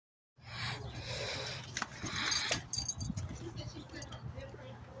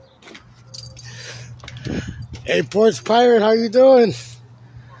Hey, Porch Pirate, how you doing?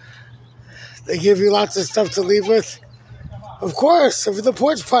 They give you lots of stuff to leave with? Of course, if you're the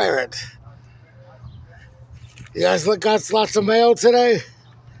Porch Pirate. You guys got lots of mail today?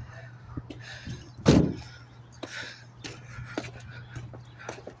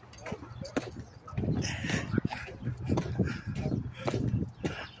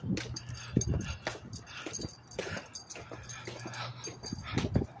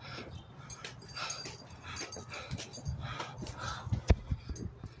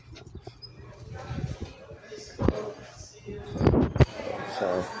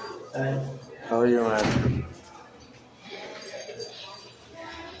 So, how are you, man?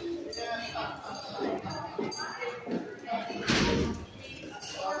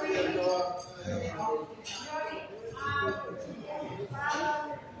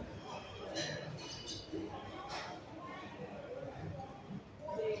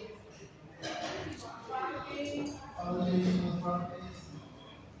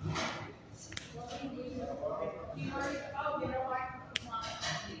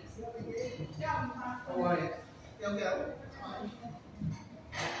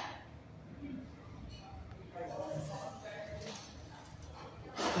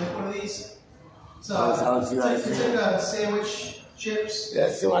 Like one of these. So How's you guys it's like sandwich chips. Yeah,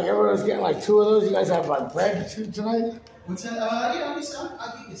 it seemed like everyone was getting like 2 of those. You guys have like bread tonight? What's that? I'll give you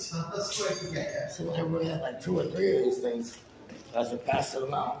some. Let's go ahead and get that. So everyone had like 2 or 3 of these things. That's what passed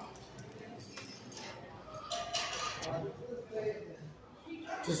them out.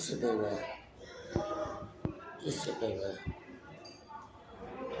 Just sit there, man. Just sit there, man.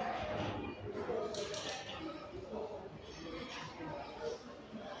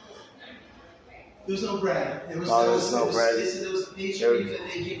 There was no bread. There was no bread. There was pastry that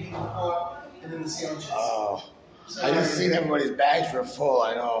they gave you before, and then the sandwiches. Oh. So I just seen everybody's bags were full,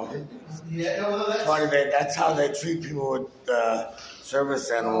 I know. Yeah, well, that's funny. That's how they treat people with service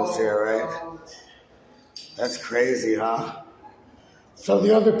animals here, right? That's crazy, huh? So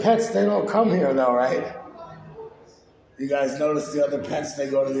the other pets, they don't come here though, right? You guys notice the other pets, they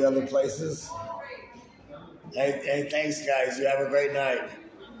go to the other places? Hey, thanks guys. You have a great night.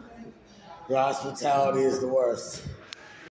 Your hospitality is the worst.